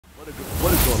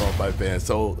What is going on, fight fans?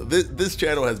 So this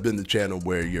channel has been the channel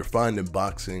where you're finding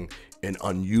boxing in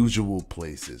unusual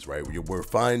places, right? We're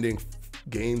finding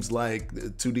games like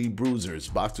 2D Bruisers,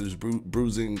 Boxers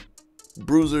Bruising,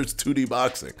 Bruisers 2D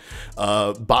Boxing,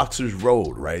 Boxers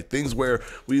Road, right? Things where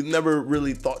we never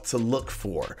really thought to look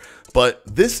for. But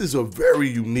this is a very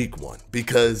unique one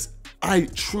because I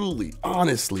truly,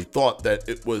 honestly thought that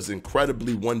it was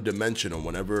incredibly one-dimensional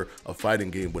whenever a fighting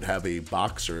game would have a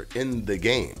boxer in the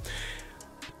game.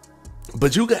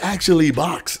 But you can actually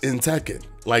box in Tekken.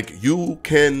 Like, you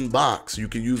can box. You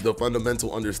can use the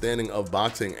fundamental understanding of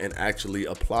boxing and actually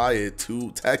apply it to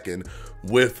Tekken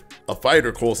with a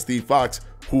fighter called Steve Fox,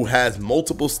 who has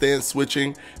multiple stance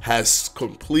switching, has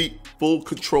complete full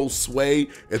control sway.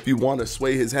 If you want to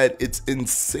sway his head, it's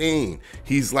insane.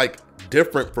 He's like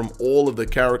different from all of the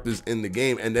characters in the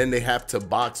game, and then they have to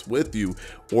box with you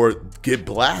or get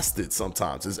blasted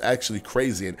sometimes. It's actually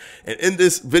crazy. And in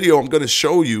this video, I'm going to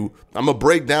show you, I'm going to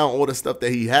break down all the stuff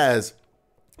that he has,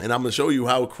 and I'm gonna show you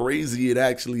how crazy it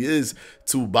actually is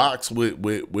to box with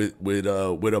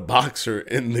a boxer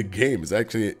in the game. It's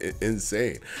actually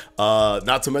insane.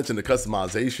 Not to mention the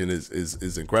customization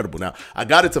is incredible. Now, I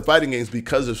got into fighting games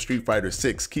because of Street Fighter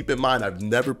 6. Keep in mind, I've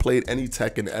never played any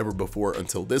Tekken ever before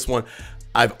until this one.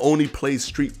 I've only played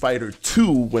Street Fighter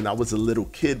 2 when I was a little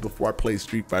kid before I played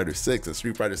Street Fighter 6. And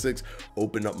Street Fighter 6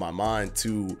 opened up my mind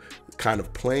to kind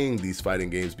of playing these fighting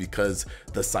games because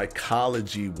the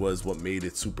psychology was what made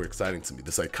it super exciting to me.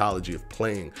 The psychology of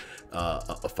playing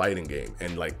a fighting game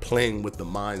and like playing with the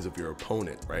minds of your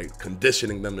opponent, right?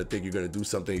 Conditioning them to think you're going to do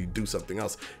something, you do something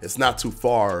else. It's not too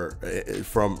far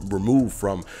removed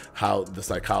from how the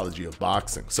psychology of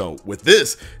boxing. So with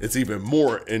this, it's even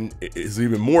more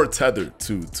tethered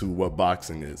to what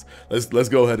boxing is. Let's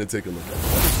go ahead and take a look at it.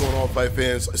 What's going on, fight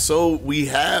fans? So we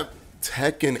have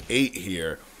Tekken 8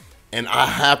 here, and I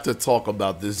have to talk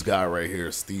about this guy right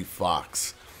here, Steve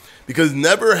Fox, because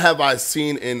never have I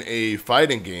seen in a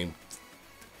fighting game,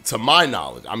 to my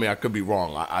knowledge, I mean, I could be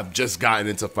wrong, I've just gotten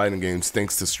into fighting games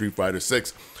thanks to Street Fighter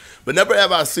 6, but never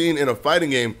have I seen in a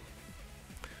fighting game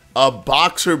a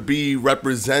boxer be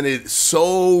represented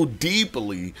so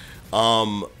deeply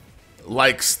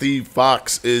like Steve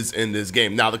Fox is in this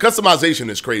game. Now, the customization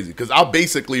is crazy because I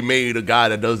basically made a guy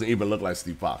that doesn't even look like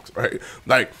Steve Fox, right?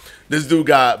 Like, this dude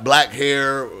got black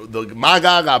hair. My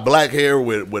guy got black hair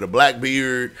with a black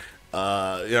beard. You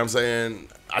know what I'm saying?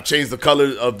 I changed the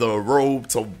color of the robe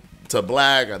to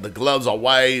black. The gloves are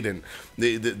white, and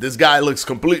this guy looks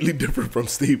completely different from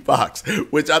Steve Fox,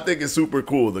 which I think is super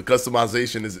cool. The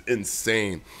customization is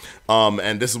insane,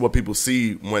 and this is what people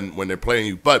see when they're playing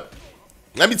you. But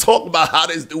let me talk about how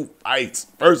this dude fights.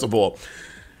 First of all,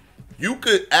 you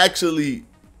could actually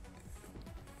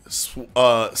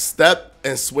step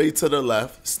and sway to the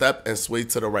left, step and sway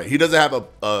to the right. He doesn't have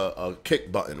a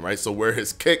kick button, right? So where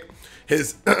his kick,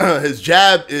 his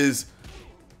jab is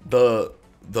the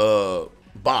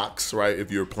box, right?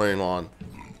 If you're playing on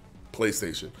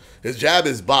PlayStation, his jab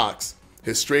is box.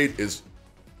 His straight is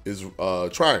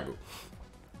triangle.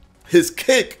 His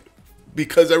kick,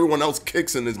 because everyone else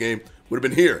kicks in this game, would have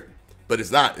been here, but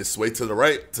it's not. It's sway to the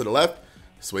right, to the left,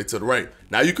 sway to the right.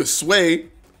 Now you could sway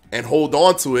and hold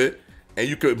on to it, and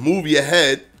you could move your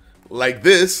head like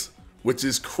this, which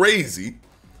is crazy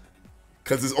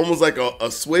because it's almost like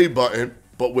a sway button,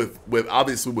 but with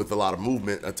obviously with a lot of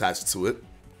movement attached to it.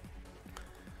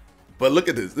 But look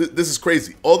at this. This is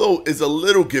crazy. Although it's a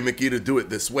little gimmicky to do it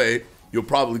this way, you'll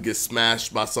probably get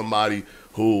smashed by somebody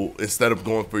who, instead of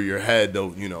going for your head, they'll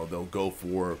go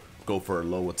for a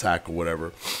low attack or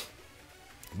whatever.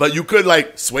 But you could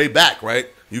like sway back, right?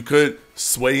 You could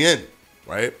sway in,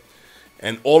 right?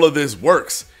 And all of this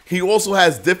works. He also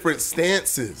has different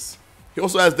stances.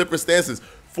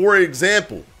 For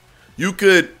example, you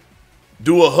could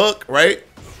do a hook, right?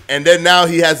 And then now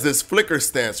he has this flicker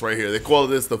stance right here. They call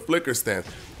this the flicker stance,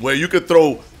 where you could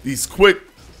throw these quick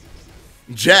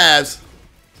jabs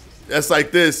that's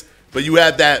like this, but you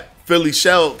have that Philly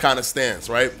shell kind of stance,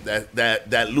 right?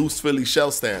 That loose Philly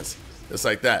shell stance. It's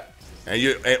like that.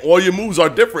 And all your moves are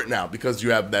different now because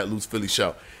you have that loose Philly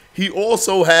shell. He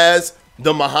also has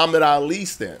the Muhammad Ali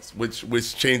stance,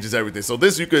 which changes everything. So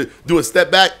this, you could do a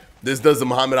step back. This does the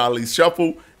Muhammad Ali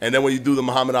shuffle. And then when you do the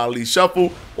Muhammad Ali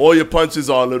shuffle, all your punches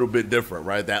are a little bit different,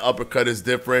 right? That uppercut is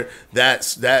different.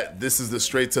 This is the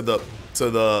straight to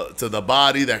the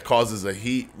body that causes a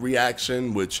heat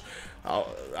reaction, which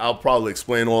I'll probably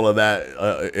explain all of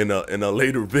that in a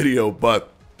later video,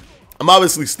 but I'm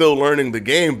obviously still learning the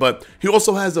game. But he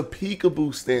also has a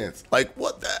peekaboo stance. Like,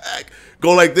 what the heck?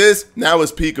 Go like this, now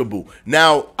it's peekaboo.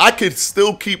 Now, I could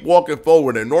still keep walking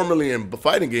forward, and normally in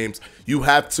fighting games, you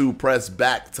have to press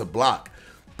back to block,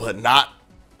 but not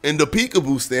in the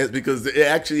peekaboo stance because it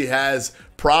actually has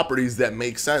properties that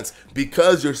make sense.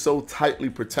 Because you're so tightly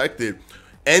protected,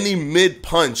 any mid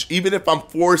punch, even if I'm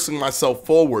forcing myself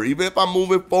forward, even if I'm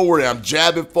moving forward and I'm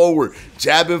jabbing forward,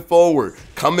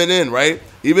 coming in, right?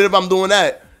 Even if I'm doing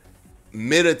that,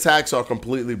 mid attacks are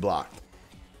completely blocked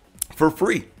for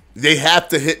free. They have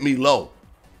to hit me low.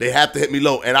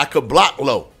 And I could block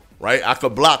low, right? I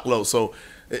could block low. So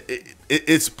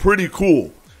it's pretty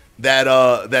cool that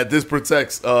that this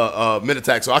protects mid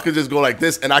attack. So I could just go like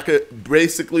this, and I could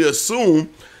basically assume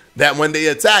that when they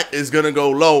attack, it's going to go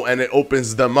low, and it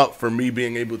opens them up for me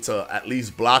being able to at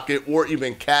least block it or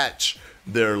even catch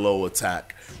their low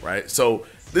attack, right? So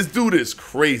this dude is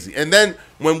crazy. And then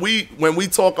when we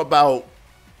talk about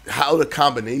how the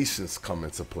combinations come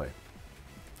into play,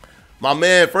 my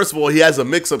man, first of all, he has a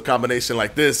mix-up combination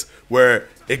like this where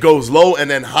it goes low and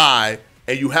then high,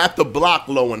 and you have to block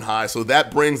low and high, so that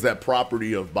brings that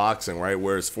property of boxing, right,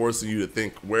 where it's forcing you to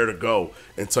think where to go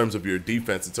in terms of your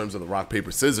defense, in terms of the rock,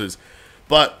 paper, scissors.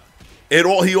 But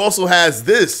he also has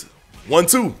this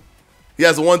 1-2. He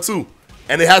has a 1-2,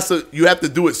 and you have to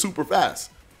do it super fast.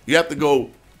 You have to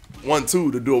go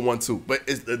 1-2 to do a 1-2, but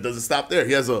it doesn't stop there.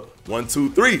 He has a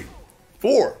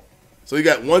 1-2-3-4. So he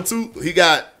got 1-2. He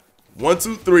got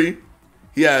 1-2-3.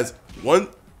 He has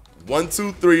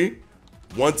 1-2-3.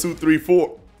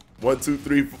 1-2-3-4,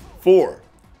 1-2-3-4,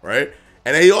 right?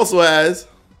 And then he also has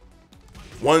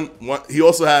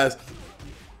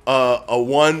a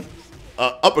one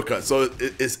uppercut. So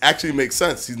it actually makes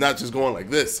sense. He's not just going like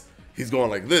this. He's going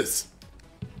like this,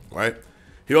 right?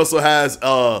 He also has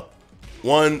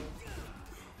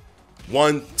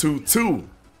 1-1-2-2.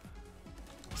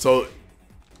 So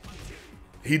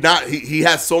he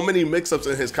has so many mix-ups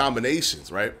in his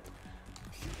combinations, right?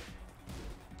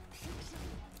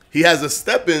 He has a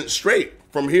step in straight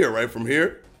from here, right? From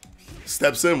here,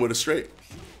 steps in with a straight.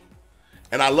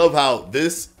 And I love how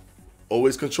this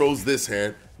always controls this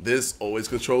hand. This always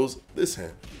controls this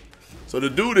hand. So the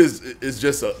dude is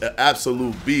just an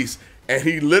absolute beast. And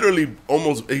he literally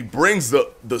he brings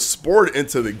the sport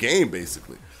into the game,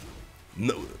 basically.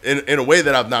 In a way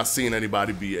that I've not seen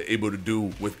anybody be able to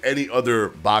do with any other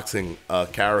boxing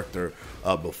character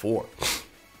before.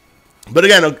 But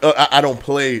again, I don't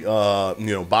play,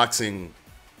 boxing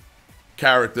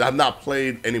characters. I've not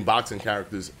played any boxing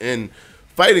characters in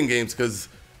fighting games because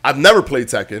I've never played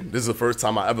Tekken. This is the first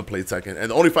time I ever played Tekken.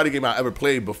 And the only fighting game I ever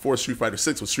played before Street Fighter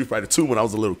 6 was Street Fighter 2 when I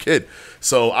was a little kid.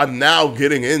 So I'm now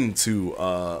getting into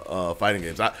fighting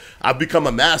games. I've become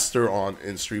a master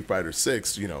in Street Fighter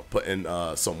 6, putting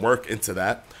some work into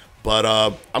that. But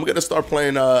I'm going to start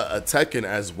playing a Tekken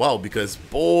as well because,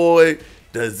 boy,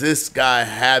 does this guy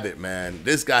have it, man.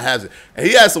 This guy has it. And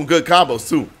he has some good combos,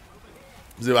 too.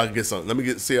 Let's see if I can get some. Let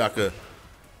me see if I could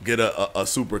get a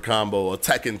super combo, a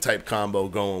Tekken-type combo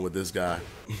going with this guy.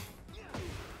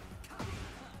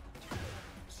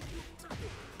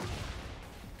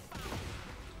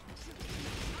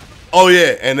 Oh,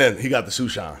 yeah, and then he got the shoe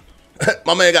shine.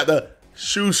 My man got the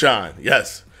shoe shine.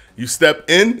 Yes. You step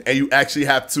in, and you actually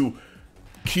have to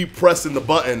keep pressing the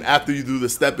button after you do the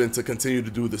step in to continue to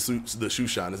do the shoe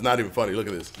shine. It's not even funny. Look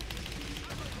at this.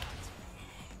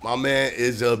 My man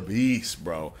is a beast,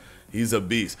 bro. He's a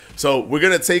beast. So we're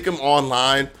going to take him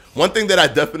online. One thing that I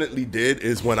definitely did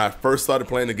is when I first started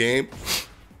playing the game,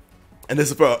 and this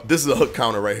is a hook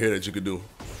counter right here that you could do,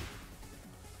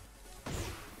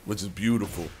 which is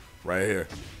beautiful right here.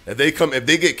 If they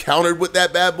get countered with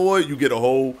that bad boy, you get a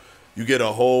whole,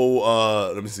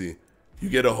 let me see. You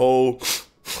get a whole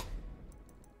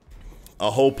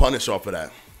punish off of that.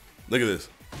 Look at this.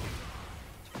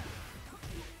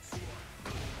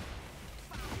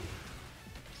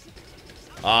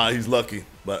 He's lucky,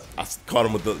 but I caught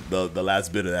him with the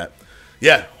last bit of that.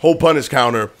 Yeah, whole punish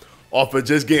counter off of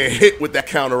just getting hit with that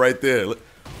counter right there.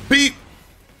 Beep.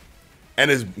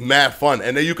 And it's mad fun.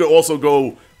 And then you could also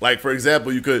go, like, for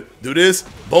example, you could do this,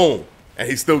 boom, and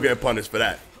he's still getting punished for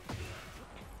that.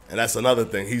 And that's another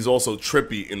thing. He's also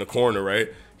trippy in the corner, right?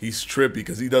 He's trippy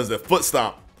because he does the foot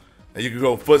stomp. And you can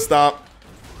go foot stomp,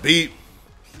 beat,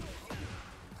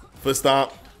 foot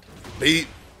stomp, beat,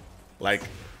 like,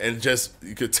 and just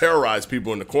you could terrorize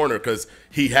people in the corner because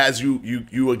he has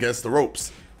you against the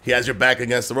ropes. He has your back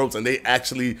against the ropes, and they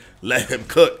actually let him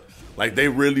cook. Like, they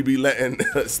really be letting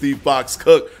Steve Fox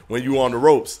cook when you on the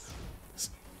ropes.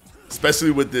 Especially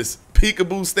with this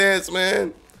peekaboo stance,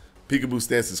 man. Peekaboo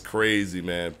stance is crazy,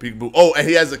 man. Peekaboo. Oh, and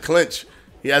he has a clinch.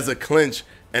 He has a clinch.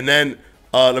 And then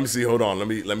let me see. Hold on.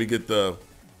 Let me get the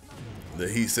the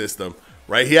heat system,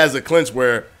 right? He has a clinch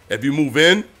where if you move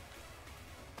in,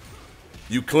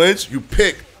 you clinch, you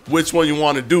pick which one you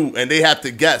want to do, and they have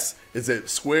to guess, is it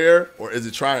square or is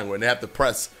it triangle? And they have to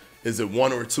press, is it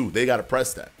 1 or 2? They got to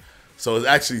press that. So it's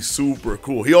actually super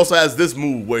cool. He also has this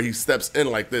move where he steps in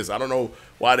like this. I don't know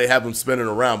why they have him spinning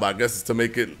around, but I guess it's to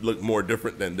make it look more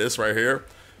different than this right here.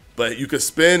 But you could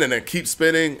spin and then keep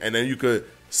spinning, and then you could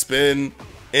spin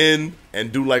in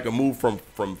and do like a move from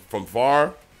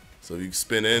far. So you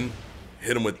spin in,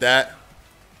 hit him with that.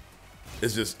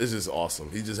 It's just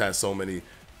awesome. He just has so many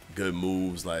good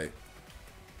moves. Like,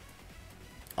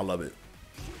 I love it.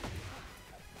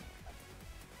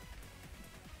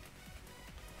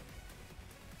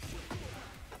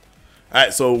 All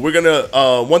right, so we're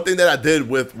gonna one thing that I did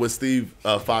with Steve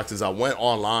Fox is I went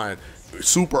online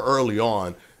super early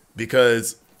on,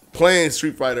 because playing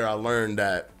Street Fighter I learned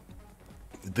that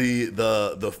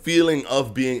the feeling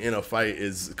of being in a fight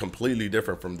is completely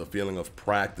different from the feeling of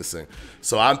practicing.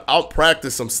 So I'll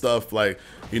practice some stuff like,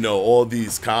 you know, all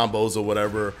these combos or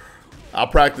whatever. I'll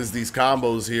practice these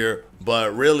combos here,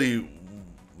 but really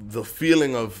the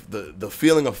feeling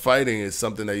of fighting is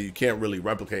something that you can't really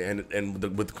replicate. And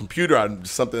with the computer,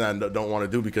 something I don't want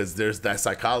to do, because there's that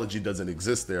psychology doesn't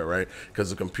exist there, right? Because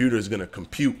the computer is going to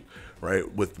compute,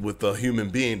 right? With a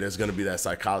human being, there's going to be that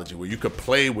psychology where you could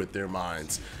play with their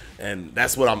minds. And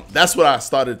that's what I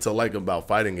started to like about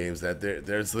fighting games, that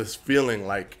there's this feeling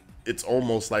like it's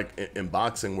almost like in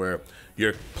boxing where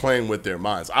you're playing with their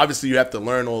minds. Obviously, you have to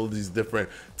learn all of these different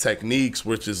techniques,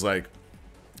 which is like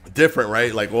different,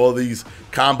 right? Like all these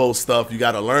combo stuff, you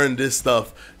got to learn this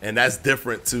stuff, and that's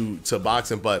different to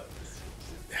boxing. But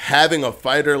having a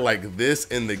fighter like this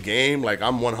in the game, like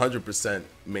I'm 100%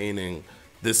 maining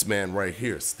this man right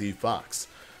here, Steve Fox.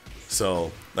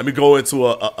 So let me go into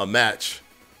a match,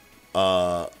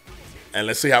 and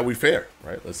let's see how we fare,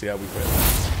 right? Let's see how we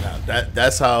fare. Now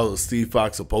that's how Steve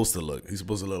Fox is supposed to look. He's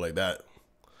supposed to look like that.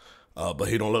 But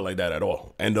he don't look like that at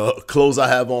all. And the clothes I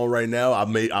have on right now, I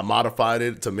modified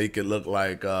it to make it look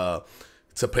like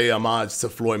to pay homage to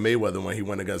Floyd Mayweather when he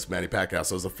went against Manny Pacquiao.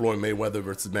 So it's a Floyd Mayweather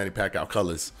versus Manny Pacquiao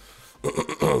colors.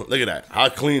 Look at that. How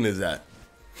clean is that?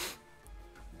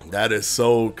 That is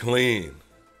so clean.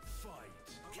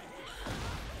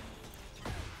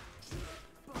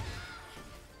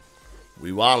 We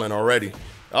wildin' already.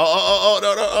 Oh,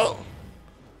 no.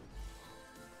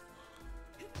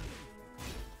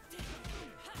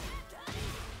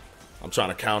 I'm trying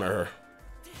to counter her.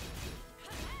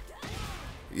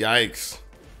 Yikes.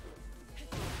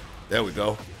 There we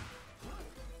go.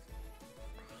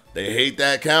 They hate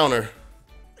that counter.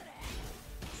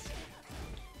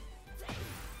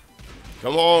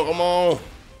 Come on.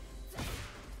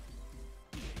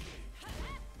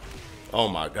 Oh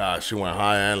my gosh, she went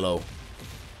high and low.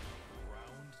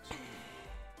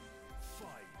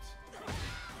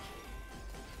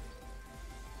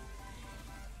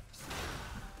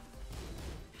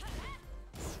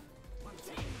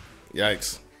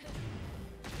 Yikes.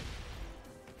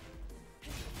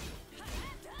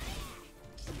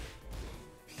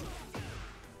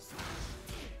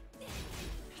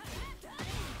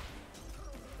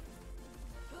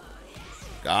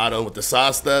 Got him with the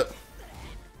side step.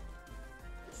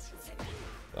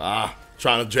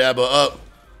 Trying to jab her up.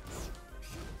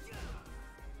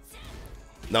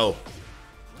 No.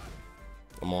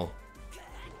 Come on.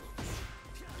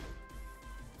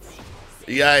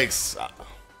 Yikes.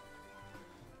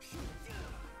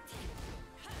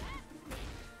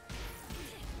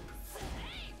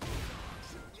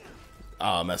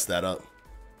 I messed that up.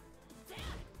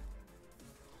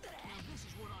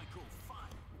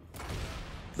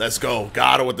 Let's go.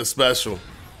 Got her with the special.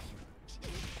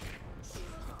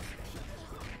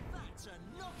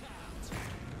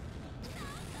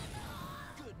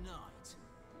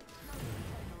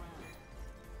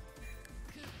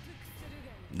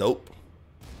 Nope.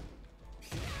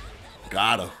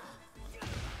 Got her.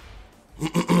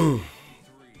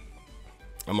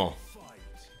 Come on.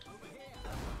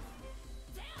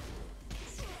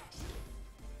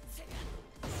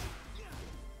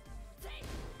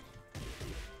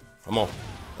 Come on.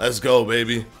 Let's go,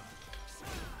 baby.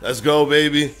 Let's go,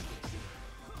 baby.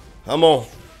 Come on.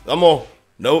 Come on.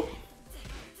 Nope.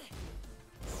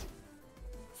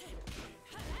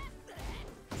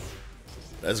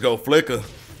 Let's go, flicker.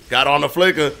 Got on the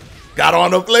flicker. Got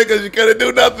on the flicker. You couldn't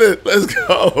do nothing. Let's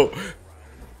go.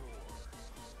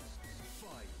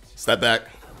 Step back.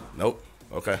 Nope.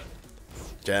 Okay.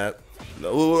 Jab. No.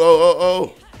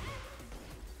 Oh.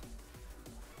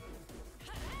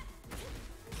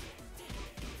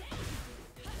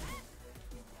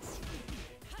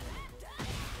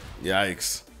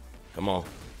 Yikes. Come on.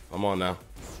 Come on now.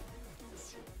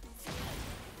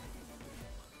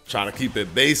 Trying to keep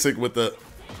it basic with the...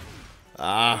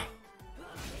 Ah.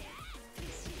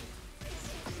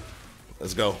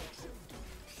 Let's go.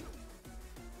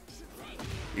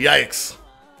 Yikes.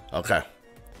 Okay.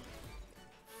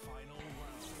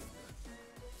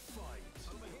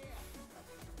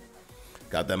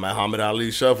 Got that Muhammad Ali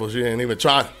shuffle. She ain't even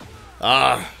trying.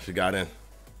 Ah, she got in.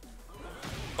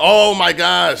 Oh my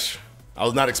gosh. I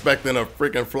was not expecting a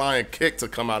freaking flying kick to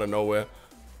come out of nowhere.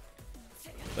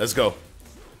 Let's go.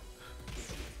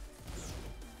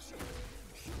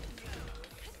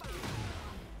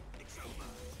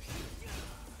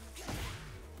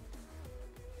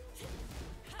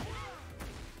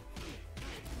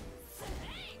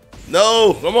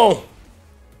 No, come on.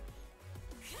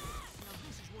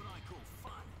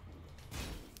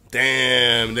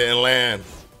 Damn, didn't land.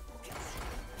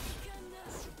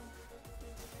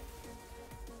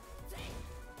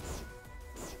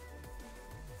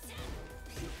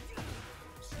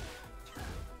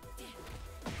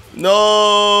 No.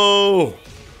 All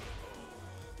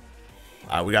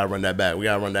right, we gotta run that back. We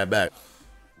gotta run that back.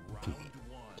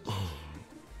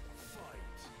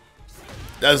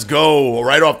 Let's go.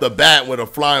 Right off the bat with a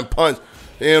flying punch.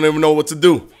 They don't even know what to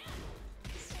do.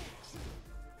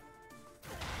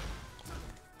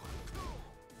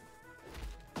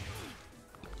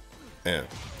 Man,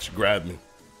 she grabbed me.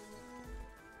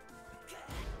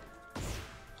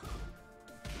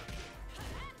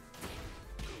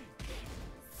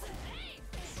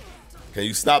 Can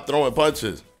you stop throwing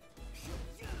punches?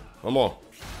 Come on.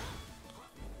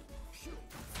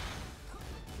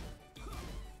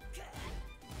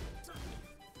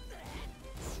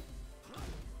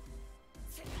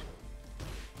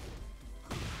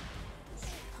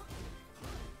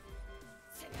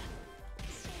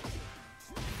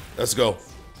 Let's go.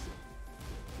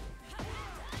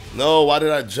 No, why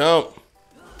did I jump?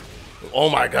 Oh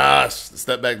my gosh, the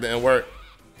step back didn't work.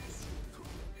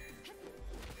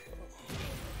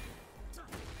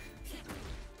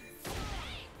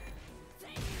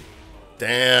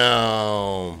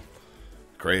 Damn.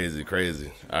 Crazy,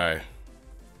 crazy. All right.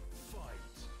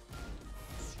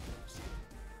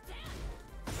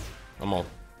 Come on.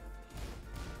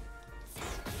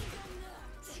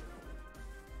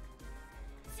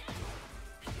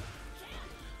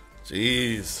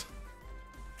 Jeez.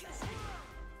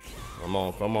 Come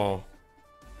on, come on.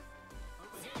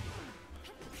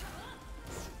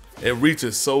 It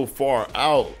reaches so far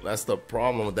out. That's the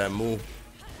problem with that move.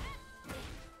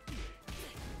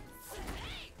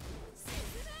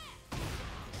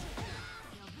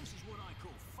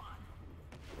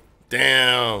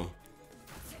 Damn.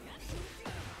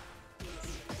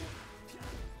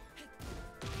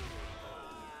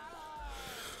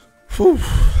 Whew.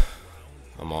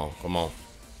 Come on, come on.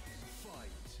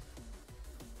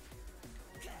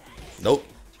 Nope.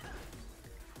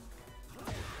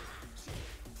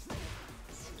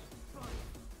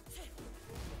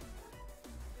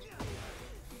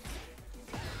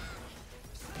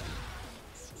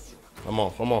 Come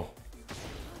on, come on.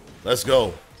 Let's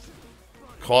go.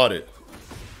 Caught it.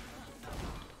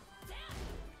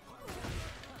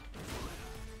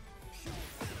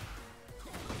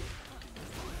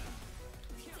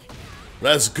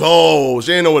 Let's go.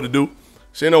 She ain't know what to do.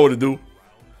 She ain't know what to do.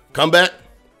 Come back.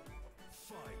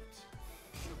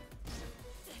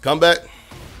 Come back.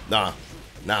 Nah.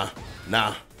 Nah.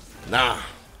 Nah. Nah.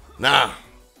 Nah.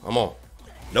 Come on.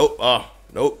 Nope.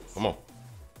 Nope. Come on.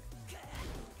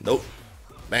 Nope.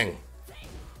 Bang.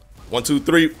 1, 2,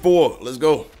 3, 4. Let's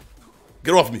go.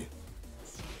 Get off me.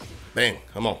 Bang.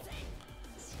 Come on.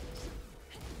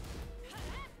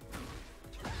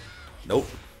 Nope.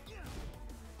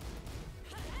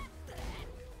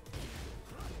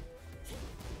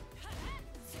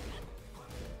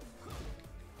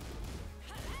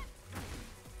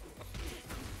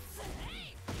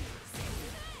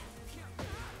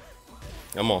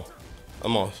 Come on.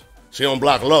 Come on. She don't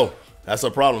block low. That's her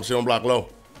problem. She don't block low.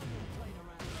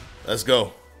 Let's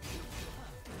go.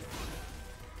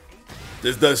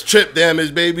 This does chip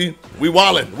damage, baby. We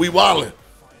wildin'. We wildin'.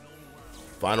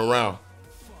 Final round.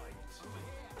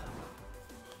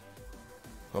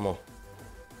 Come on.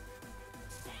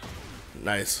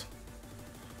 Nice.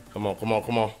 Come on, come on,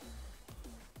 come on.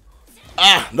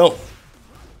 Ah, no.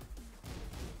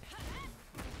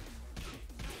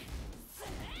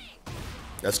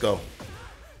 Let's go.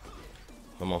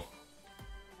 Come on.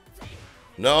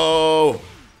 No.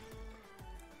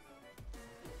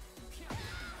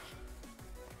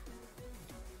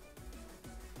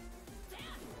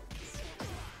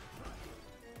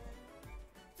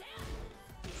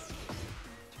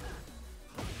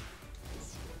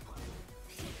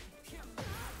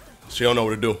 She don't know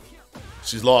what to do.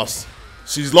 She's lost.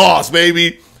 She's lost,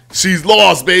 baby. She's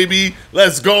lost, baby.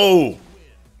 Let's go.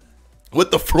 With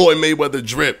the Floyd Mayweather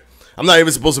drip. I'm not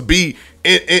even supposed to be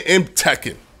in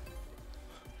Tekken.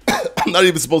 I'm not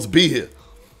even supposed to be here.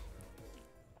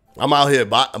 I'm out here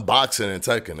boxing and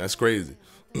Tekken. That's crazy.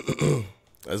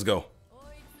 Let's go.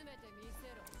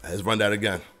 Let's run that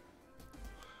again.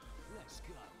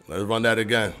 Let's run that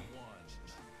again.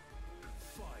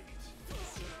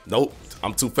 Nope.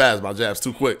 I'm too fast. My jab's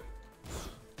too quick.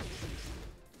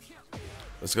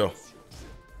 Let's go.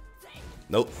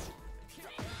 Nope.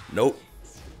 Nope.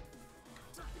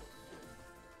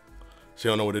 She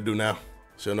don't know what to do now.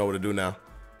 She don't know what to do now.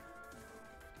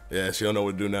 Yeah, she don't know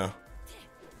what to do now.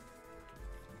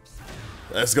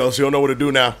 Let's go. She don't know what to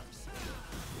do now.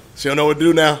 She don't know what to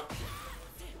do now.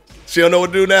 She don't know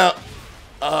what to do now.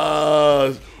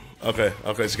 Okay.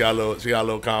 She got a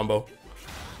little combo.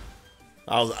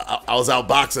 I was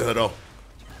outboxing her though.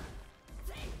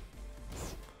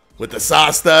 With the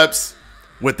side steps,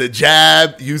 with the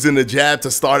jab, using the jab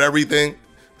to start everything.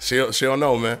 She don't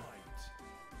know, man.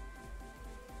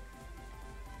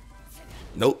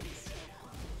 Nope.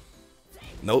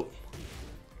 Nope.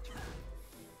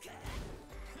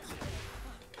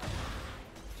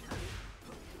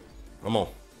 Come on.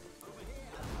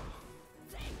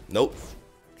 Nope.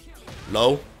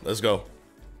 Low. Let's go.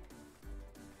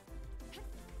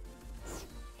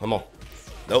 Come on.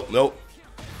 Nope.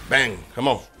 Bang. Come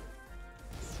on.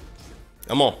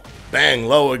 Come on. Bang.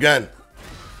 Low again.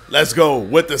 Let's go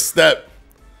with the step.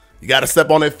 You got to step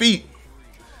on their feet.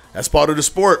 That's part of the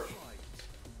sport.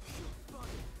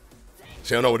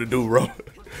 She don't know what to do, bro.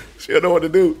 She don't know what to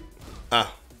do.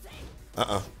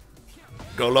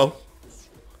 Go low.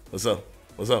 What's up?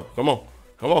 What's up? Come on.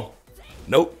 Come on.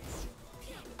 Nope.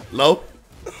 Low.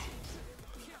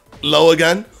 Low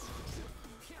again.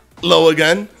 Low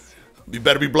again. You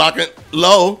better be blocking.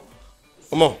 Low.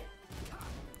 Come on.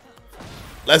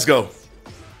 Let's go.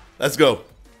 Let's go.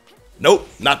 Nope.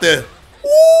 Not there.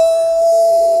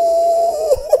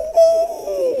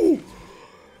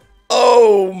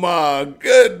 Oh my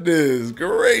goodness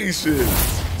gracious.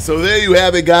 So there you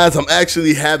have it, guys. I'm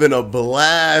actually having a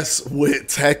blast with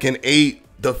Tekken 8.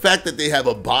 The fact that they have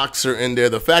a boxer in there,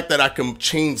 the fact that I can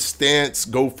change stance,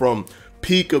 go from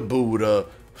peekaboo to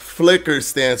flicker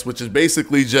stance, which is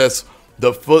basically just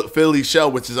the Philly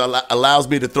shell, which is allows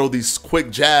me to throw these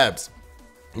quick jabs.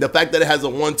 The fact that it has a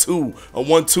 1-2, a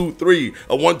 1-2-3,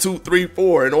 a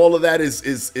 1-2-3-4, and all of that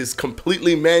is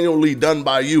completely manually done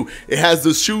by you. It has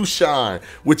the shoe shine,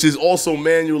 which is also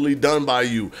manually done by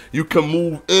you. You can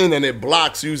move in and it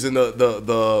blocks using the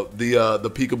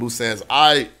peekaboo stance.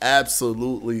 I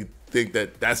absolutely think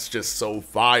that that's just so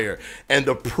fire. And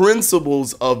the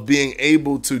principles of being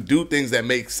able to do things that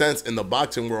make sense in the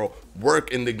boxing world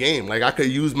work in the game. Like I could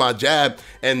use my jab,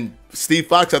 and Steve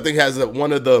Fox I think has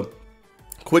one of the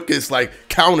quickest like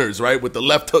counters, right, with the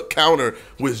left hook counter,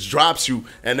 which drops you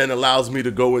and then allows me to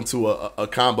go into a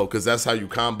combo, because that's how you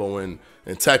combo in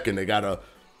Tekken. They gotta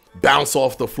bounce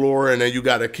off the floor and then you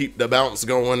gotta keep the bounce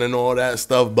going and all that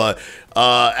stuff. But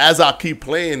as I keep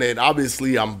playing it,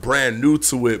 obviously I'm brand new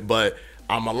to it, but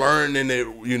I'm learning it,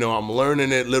 you know, I'm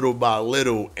learning it little by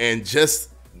little, and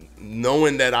just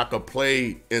knowing that I could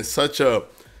play in such a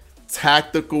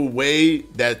tactical way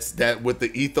that with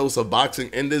the ethos of boxing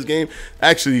in this game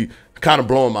actually kind of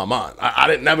blowing my mind.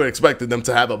 I never expected them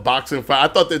to have a boxing fight.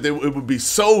 I thought that it would be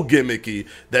so gimmicky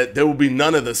that there would be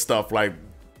none of the stuff like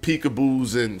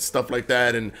peekaboos and stuff like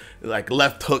that, and like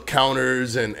left hook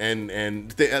counters and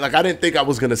like I didn't think I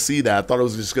was gonna see that. I thought it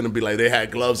was just gonna be like they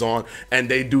had gloves on and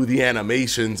they do the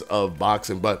animations of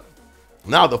boxing. But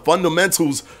now the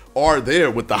fundamentals are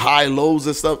there with the high lows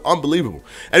and stuff. Unbelievable.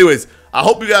 Anyways, I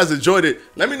hope you guys enjoyed it.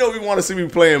 Let me know if you want to see me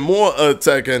playing more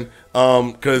Tekken,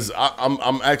 because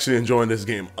I'm actually enjoying this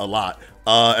game a lot.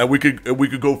 And we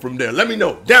could go from there. Let me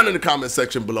know down in the comment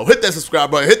section below. Hit that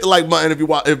subscribe button, hit the like button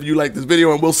if you like this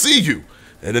video, and we'll see you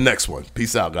in the next one.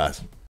 Peace out, guys.